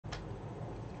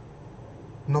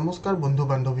নমস্কাৰ বন্ধু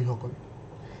বান্ধৱীসকল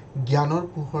জ্ঞানৰ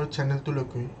পোহৰ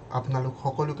চেনেলটোলৈকে আপোনালোক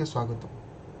সকলোকে স্বাগতম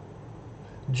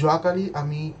যোৱাকালি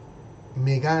আমি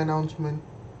মেগা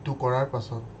এনাউন্সমেন্টটো কৰাৰ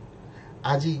পাছত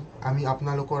আজি আমি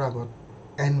আপোনালোকৰ আগত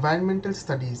এনভাইৰনমেন্টেল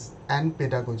ষ্টাডিজ এণ্ড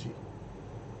পেডাগজি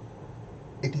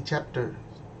এটি চেপ্টাৰ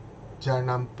যাৰ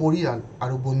নাম পৰিয়াল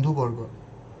আৰু বন্ধুবৰ্গ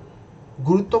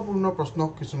গুৰুত্বপূৰ্ণ প্ৰশ্ন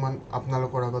কিছুমান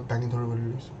আপোনালোকৰ আগত দাঙি ধৰিবলৈ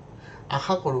লৈছোঁ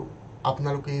আশা কৰোঁ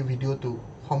আপোনালোকে এই ভিডিঅ'টো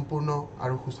সম্পূৰ্ণ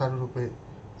আৰু সুচাৰুৰূপে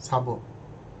চাব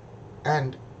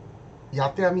এণ্ড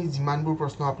ইয়াতে আমি যিমানবোৰ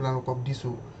প্ৰশ্ন আপোনালোকক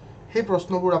দিছোঁ সেই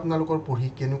প্ৰশ্নবোৰ আপোনালোকৰ পঢ়ি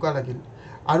কেনেকুৱা লাগিল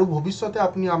আৰু ভৱিষ্যতে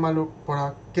আপুনি আমালোকৰ পৰা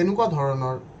কেনেকুৱা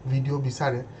ধৰণৰ ভিডিঅ'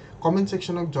 বিচাৰে কমেণ্ট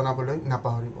ছেকশ্যনত জনাবলৈ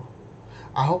নাপাহৰিব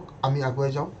আহক আমি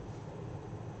আগুৱাই যাওঁ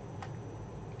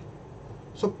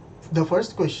So the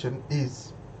first question is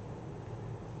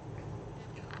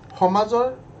সমাজৰ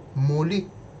মৌলিক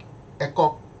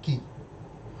একক কি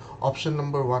Option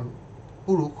number 1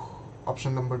 পুৰুষ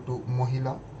Option number 2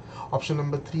 মহিলা Option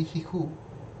number 3 শিশু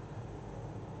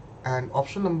and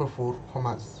Option number 4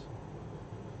 সমাজ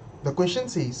The question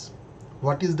says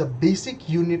what is the basic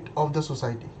unit of the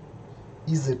society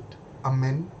Is it a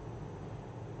man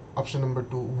Option number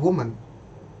 2 woman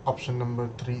Option number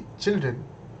 3 children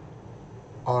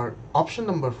or option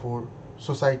number 4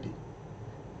 society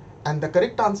and the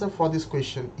correct answer for this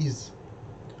question is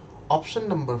option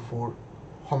number 4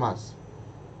 সমাজ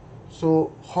so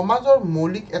সমাজৰ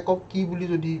মৌলিক একক কি বুলি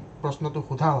যদি প্ৰশ্নটো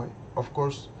সোধা হয় of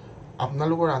course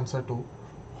আপোনালোকৰ আনসাৰটো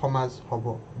সমাজ হ'ব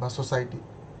বা society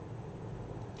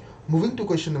moving to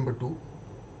question number 2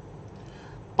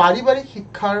 পাৰিবাৰিক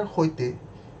শিক্ষাৰ সৈতে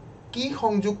কি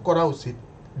সংযোগ কৰা উচিত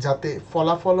যাতে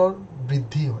ফলাফলৰ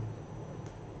বৃদ্ধি হয়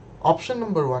Option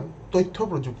number 1 তথ্য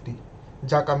প্ৰযুক্তি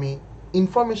যাক আমি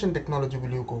ইনফৰমেশন টেকনলজি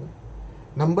বুলিও কওঁ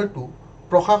Number 2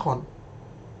 প্ৰশাসন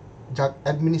যাক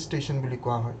এডমিনিষ্ট্ৰেশন বুলি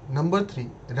কোৱা হয় Number 3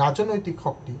 ৰাজনৈতিক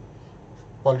শক্তি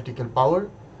পলিটিক্যাল পাৱাৰ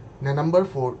নে Number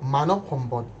 4 মানৱ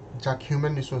সম্পদ যাক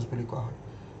হিউম্যান ৰিসোৰ্স বুলি কোৱা হয়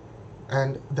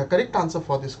and the correct answer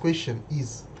for this question is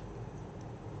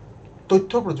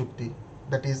তথ্য প্ৰযুক্তি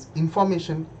that is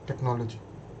information technology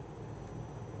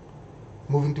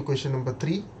moving to question number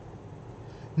 3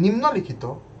 নিম্নলিখিত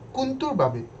কোনটোৰ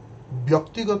বাবে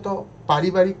ব্যক্তিগত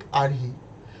পাৰিবাৰিক আৰ্হি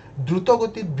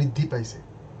দ্ৰুতগতিত বৃদ্ধি পাইছে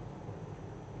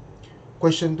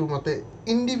কোৱেশ্চনটো মতে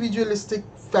individualistic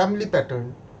family pattern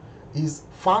is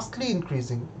fastly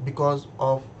increasing because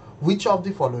of which of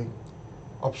the following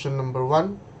option number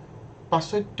 1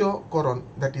 পাশ্চাত্যকৰণ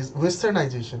that is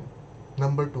westernization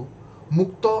number 2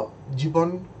 মুক্ত জীৱন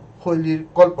শৈলীৰ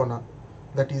কল্পনা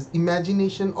that is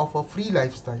imagination of a free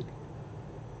lifestyle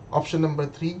Option number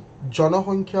 3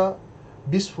 জনসংখ্যা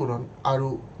বিস্ফোৰণ আৰু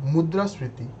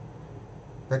মুদ্ৰাস্ফীতি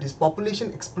that is population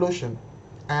explosion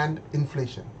and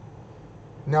inflation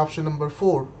now option number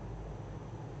 4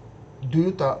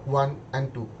 দুয়োটা 1 and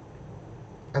 2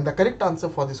 and the correct answer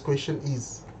for this question is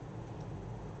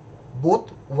both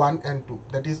 1 and 2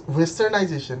 that is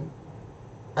westernization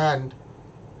and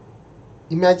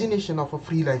imagination of a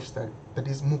free lifestyle that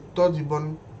is মুক্ত জীৱন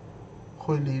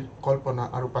শৈলীৰ কল্পনা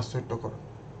আৰু পাশ্চাত্যকৰণ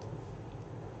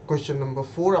Question number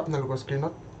 4 আপোনালোকৰ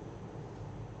স্ক্ৰিনত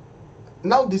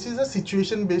Now this is a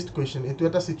situation based question এটো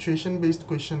এটা situation based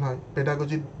question হয়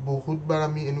পেডাগজিত বহুতবাৰ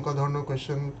আমি এনেকুৱা ধৰণৰ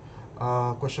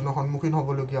কোৱেশ্চনৰ সন্মুখীন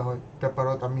হ'বলগীয়া হয়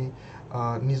পেপাৰত আমি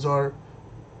নিজৰ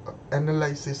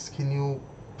এনালাইসিস খিনিও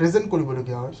প্ৰেজেন্ট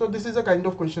কৰিবলগীয়া হয় so this is a kind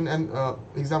of question and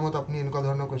এক্সামত আপুনি এনেকুৱা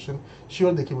ধৰণৰ কোৱেশ্চন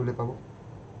শিওৰ দেখিবলৈ পাব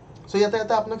so ইয়াতে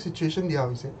এটা আপোনাক সিচুৱেশন দিয়া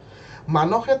হৈছে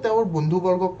মানসে তেওঁৰ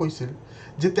বন্ধুবৰ্গক কৈছিল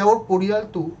যে তেওঁৰ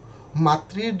পৰিয়ালটো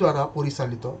মাতৃৰ দ্বাৰা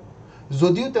পৰিচালিত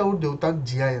যদিও তেওঁৰ দেউতাক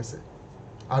জীয়াই আছে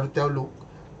আৰু তেওঁলোক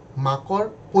মাকৰ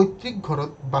পৈতৃক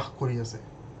ঘৰত বাস কৰি আছে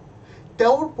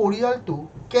তেওঁৰ পৰিয়ালটো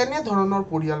কেনে ধৰণৰ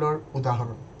পৰিয়ালৰ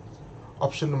উদাহৰণ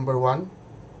অপচন নম্বৰ 1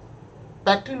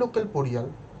 patrilocal পৰিয়াল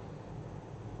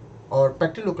or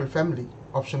patrilocal family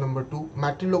option number 2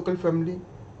 matrilocal family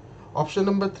option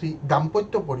number 3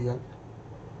 দাম্পত্য পৰিয়াল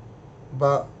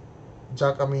বা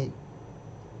যাক আমি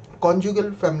conjugal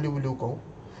family বুলিও কওঁ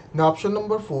Now option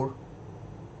number 4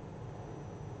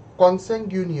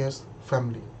 consanguineous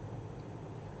family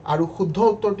আৰু শুদ্ধ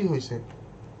উত্তৰটি হৈছে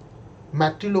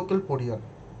matrilocal পৰিয়াল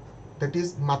that is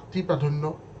মাতৃ প্ৰাধান্য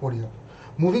পৰিয়াল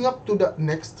moving up to the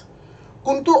next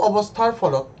কোনটো অৱস্থাৰ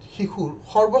ফলত শিশুৰ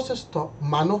সৰ্বশ্ৰেষ্ঠ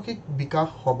মানসিক বিকাশ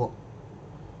হ'ব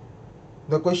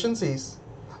The question says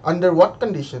under what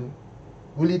condition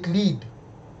will it lead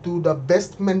to the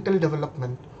best mental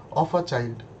development of a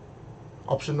child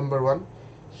option number 1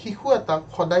 শিশু এটাক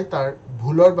সদায় তাৰ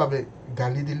ভুলৰ বাবে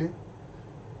গালি দিলে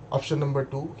অপচন নম্বৰ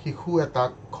 2 শিশু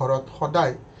এটাক ঘৰত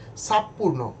সদায়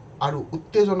চাপপূৰ্ণ আৰু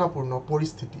উত্তেজনাপূৰ্ণ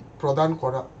পৰিস্থিতি প্ৰদান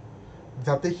কৰা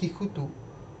যাতে শিশুটো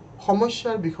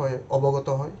সমস্যাৰ বিষয়ে অৱগত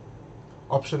হয়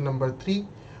অপশ্যন নম্বৰ 3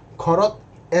 ঘৰত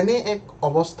এনে এক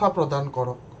অৱস্থা প্ৰদান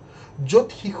কৰক য'ত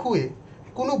শিশুৱে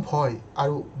কোনো ভয়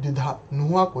আৰু দ্বিধা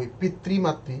নোহোৱাকৈ পিতৃ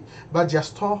মাতৃ বা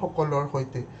জ্যেষ্ঠসকলৰ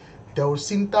সৈতে তেওঁৰ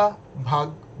চিন্তা ভাগ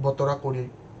বতৰা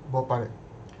কৰিব পাৰে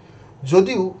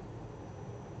যদিও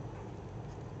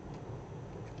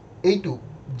এইটো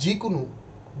যিকোনো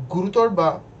গুৰুতৰ বা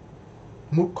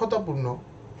মূৰ্খতাপূৰ্ণ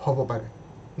হ'ব পাৰে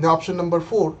নে অপশ্যন নম্বৰ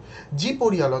 4 যি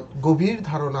পৰিয়ালত গভীৰ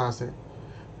ধাৰণা আছে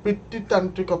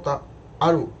পিতৃতান্ত্ৰিকতা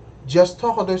আৰু জ্যেষ্ঠ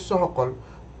সদস্যসকল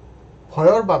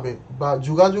ভয়ৰ বাবে বা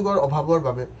যোগাযোগৰ অভাৱৰ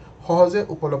বাবে সহজে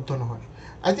উপলব্ধ নহয়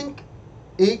আই থিংক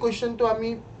এই কোৱেশ্চনটো আমি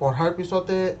পঢ়াৰ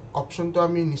পিছতে অপশ্যনটো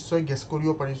আমি নিশ্চয় গেছ কৰিব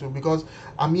পাৰিছোঁ বিকজ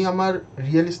আমি আমাৰ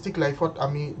ৰিয়েলিষ্টিক লাইফত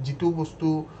আমি যিটো বস্তু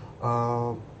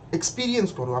এক্সপিৰিয়েঞ্চ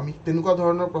কৰোঁ আমি তেনেকুৱা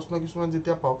ধৰণৰ প্ৰশ্ন কিছুমান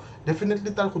যেতিয়া পাওঁ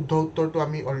ডেফিনেটলি তাৰ শুদ্ধ উত্তৰটো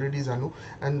আমি অলৰেডি জানো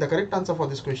and the correct answer for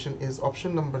this question is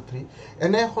option number 3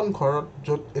 এনে এখন ঘৰত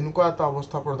য'ত এনেকুৱা এটা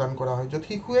অৱস্থা প্ৰদান কৰা হয় য'ত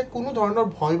শিশুৱে কোনো ধৰণৰ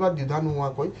ভয় বা দ্বিধা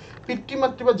নোহোৱাকৈ পিতৃ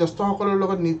মাতৃ বা জ্যেষ্ঠসকলৰ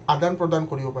লগত আদান প্ৰদান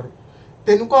কৰিব পাৰে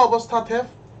তেনেকুৱা অৱস্থাতহে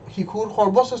শিশুৰ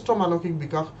সৰ্বশ্ৰেষ্ঠ মানসিক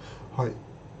বিকাশ হয়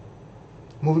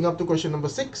moving up to question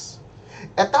number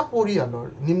 6 এটা পৰিয়ালৰ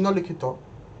নিম্নলিখিত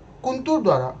কোনটোৰ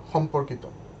দ্বাৰা সম্পৰ্কিত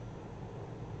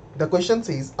The question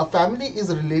says a family is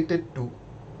related to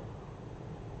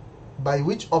by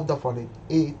which of the following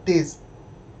A তেজ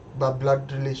বা blood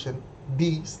relation B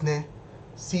স্নেহ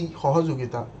C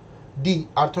সহযোগিতা D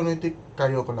অৰ্থনৈতিক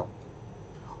কাৰ্যকলাপ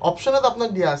অপশ্যনত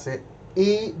আপোনাক দিয়া আছে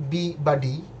A B বা D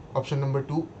option number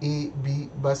 2 A B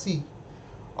বা C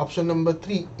option number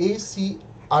 3 A C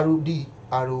আৰু D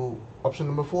আৰু option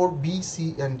number 4 B C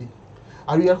and D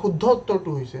আৰু ইয়াৰ শুদ্ধ উত্তৰটো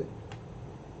হৈছে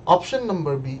option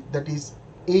number B that is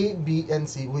A, B and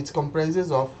C which comprises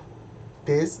of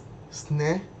তেজ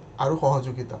স্নেহ আৰু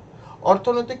সহযোগিতা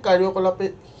অৰ্থনৈতিক কাৰ্যকলাপে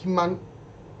সিমান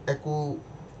একো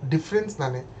ডিফাৰেন্স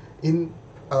নানে in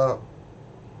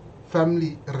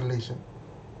family relation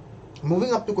moving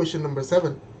up to question number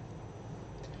 7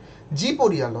 যি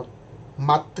পৰিয়ালত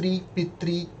মাতৃ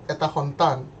পিতৃ এটা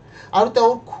সন্তান আৰু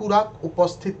তেওঁৰ খুৰাক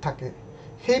উপস্থিত থাকে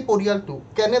সেই পৰিয়ালটো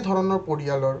কেনে ধৰণৰ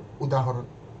পৰিয়ালৰ উদাহৰণ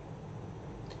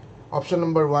অপশ্যন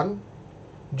নম্বৰ 1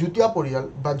 যুটীয়া পৰিয়াল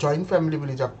বা জইণ্ট ফ্যামিলি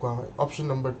বুলি যাক কোৱা হয় অপশ্যন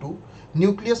নম্বৰ 2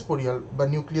 নিউক্লিয়াছ পৰিয়াল বা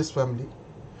নিউক্লিয়াছ ফ্যামিলি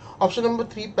অপশ্যন নম্বৰ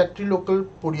 3 পেট্ৰিলোকেল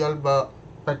পৰিয়াল বা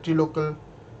পেট্ৰিলোকেল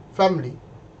ফ্যামিলি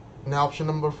নে অপশ্যন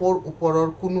নম্বৰ 4 ওপৰৰ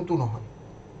কোনোটো নহয়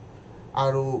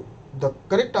আৰু the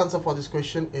correct answer for this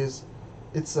question is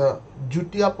it's a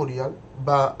যুটীয়া পৰিয়াল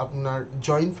বা আপোনাৰ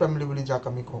জইণ্ট ফ্যামিলি বুলি যাক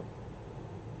আমি কওঁ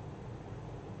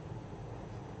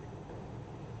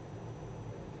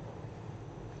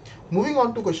moving on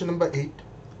two question number 8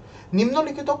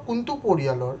 নিম্নলিখিত কোনটো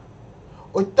পৰিয়ালৰ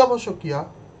অত্যাৱশ্যকীয়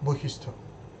বৈশিষ্ট্য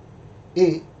A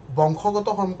বংশগত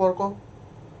সম্পৰ্ক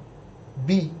B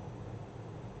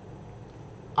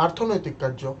অৰ্থনৈতিক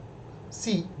কাৰ্য C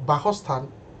বাসস্থান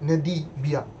নে D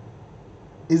বিয়া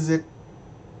Is it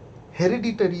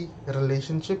hereditary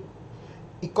relationship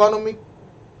economic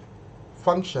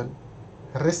function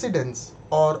residence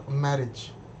or marriage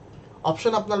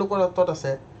option আপোনালোকৰ হাতত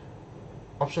আছে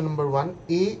অপশ্যন নম্বৰ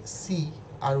 1 A C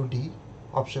আৰু D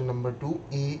option number 2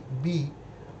 A B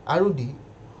আৰু D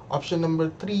option number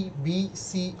 3 B C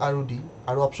আৰু D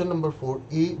আৰু অপশ্যন নম্বৰ 4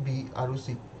 A B আৰু C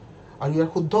আৰু ইয়াৰ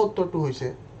শুদ্ধ উত্তৰটো হৈছে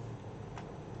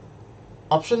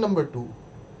অপশ্যন নম্বৰ 2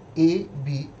 A B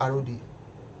আৰু D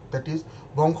that is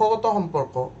বংশগত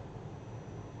সম্পৰ্ক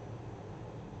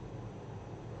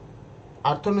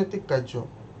অৰ্থনৈতিক কাৰ্য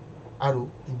আৰু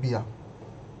বিয়া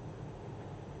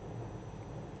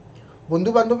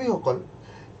বন্ধু বান্ধৱীসকল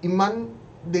ইমান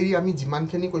দেৰি আমি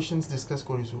যিমানখিনি কুৱেশ্যনছ ডিছকাছ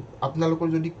কৰিছোঁ আপোনালোকৰ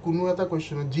যদি কোনো এটা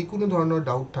কুৱেশ্যনত যিকোনো ধৰণৰ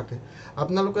ডাউট থাকে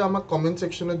আপোনালোকে আমাক কমেণ্ট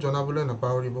ছেকশ্যনত জনাবলৈ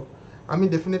নাপাহৰিব আমি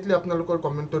ডেফিনেটলি আপোনালোকৰ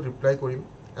কমেণ্টত ৰিপ্লাই কৰিম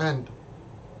এণ্ড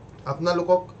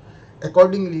আপোনালোকক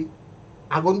একৰ্ডিংলি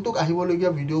আগন্তুক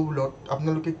আহিবলগীয়া ভিডিঅ'বোৰত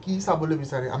আপোনালোকে কি চাবলৈ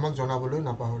বিচাৰে আমাক জনাবলৈ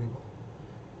নাপাহৰিব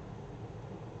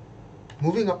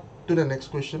moving up to the next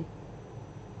question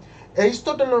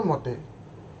এৰিষ্টটলৰ মতে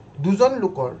দুজন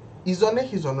লোকৰ ইজনে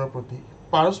সিজনৰ প্ৰতি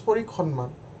পাৰস্পৰিক সন্মান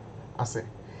আছে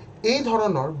এই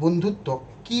ধৰণৰ বন্ধুত্ব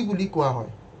কি বুলি কোৱা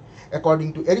হয়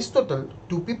according to Aristotle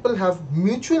two people have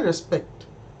mutual respect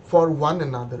for one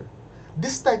another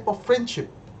this type of friendship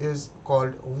is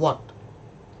called what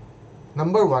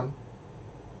number 1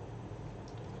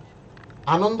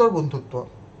 আনন্দৰ বন্ধুত্ব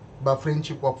বা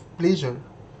friendship of pleasure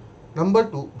number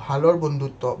 2 ভালৰ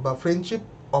বন্ধুত্ব বা friendship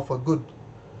of a good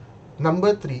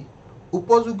number 3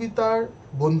 উপযোগিতাৰ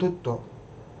বন্ধুত্ব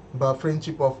বা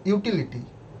friendship of utility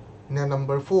নে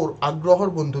number 4 আগ্ৰহৰ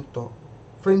বন্ধুত্ব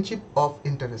friendship of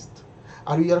interest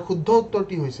আৰু ইয়াৰ শুদ্ধ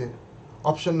উত্তৰটি হৈছে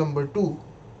অপশ্যন নম্বৰ 2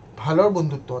 ভালৰ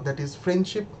বন্ধুত্ব, that is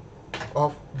friendship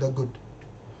of the good.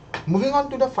 Moving on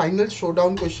to the final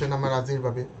showdown question আমাৰ আজিৰ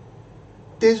বাবে,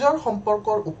 তেজৰ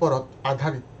সম্পৰ্কৰ ওপৰত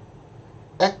আধাৰিত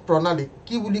এক প্ৰণালীক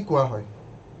কি বুলি কোৱা হয়?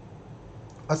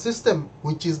 A system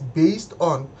which is based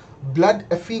on blood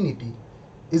affinity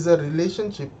is a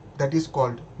relationship that is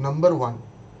called number 1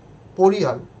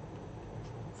 পৰিয়াল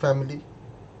family,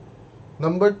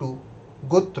 number 2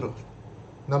 গোত্ৰ,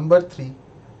 number 3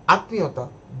 আত্মীয়তা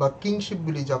বা কিংশিপ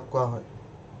বুলি যাক কোৱা হয়,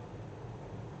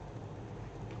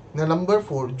 নে number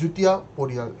 4 যুটীয়া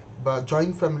পৰিয়াল বা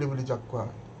জইণ্ট ফ্যামিলি বুলি যাক কোৱা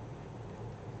হয়?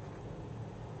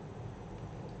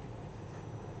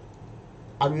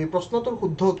 আৰু এই প্ৰশ্নটোৰ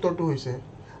শুদ্ধ উত্তৰটো হৈছে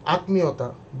আত্মীয়তা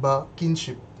বা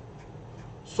কিনশিপ।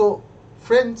 সো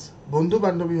ফ্ৰেণ্ডছ, বন্ধু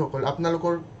বান্ধৱীসকল,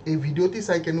 আপোনালোকৰ এই ভিডিঅ'টি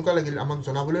চাই কেনেকুৱা লাগিল আমাক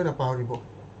জনাবলৈ নাপাহৰিব।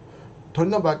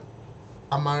 ধন্যবাদ।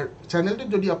 আমাৰ চেনেলটোত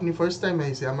যদি আপুনি ফাৰ্ষ্ট টাইম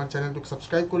আহিছে, আমাৰ চেনেলটোক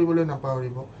ছাবস্ক্ৰাইব কৰিবলৈ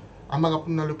নাপাহৰিব। আমাক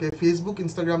আপোনালোকে ফেচবুক,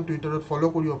 ইনষ্টাগ্ৰাম, টুইটাৰত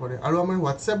ফ'ল' কৰিব পাৰে, আৰু আমাৰ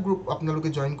হোৱাটছএপ গ্ৰুপ আপোনালোকে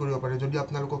জইন কৰিব পাৰে যদি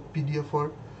আপোনালোকক PDF-ৰ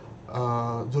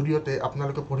জৰিয়তে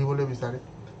আপোনালোকে পঢ়িবলৈ বিচাৰে।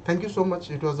 Thank you so' much.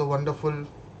 It was আ wonderful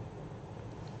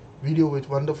video with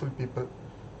wonderful people.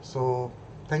 So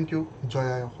thank you. Joy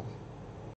Aye Ahom.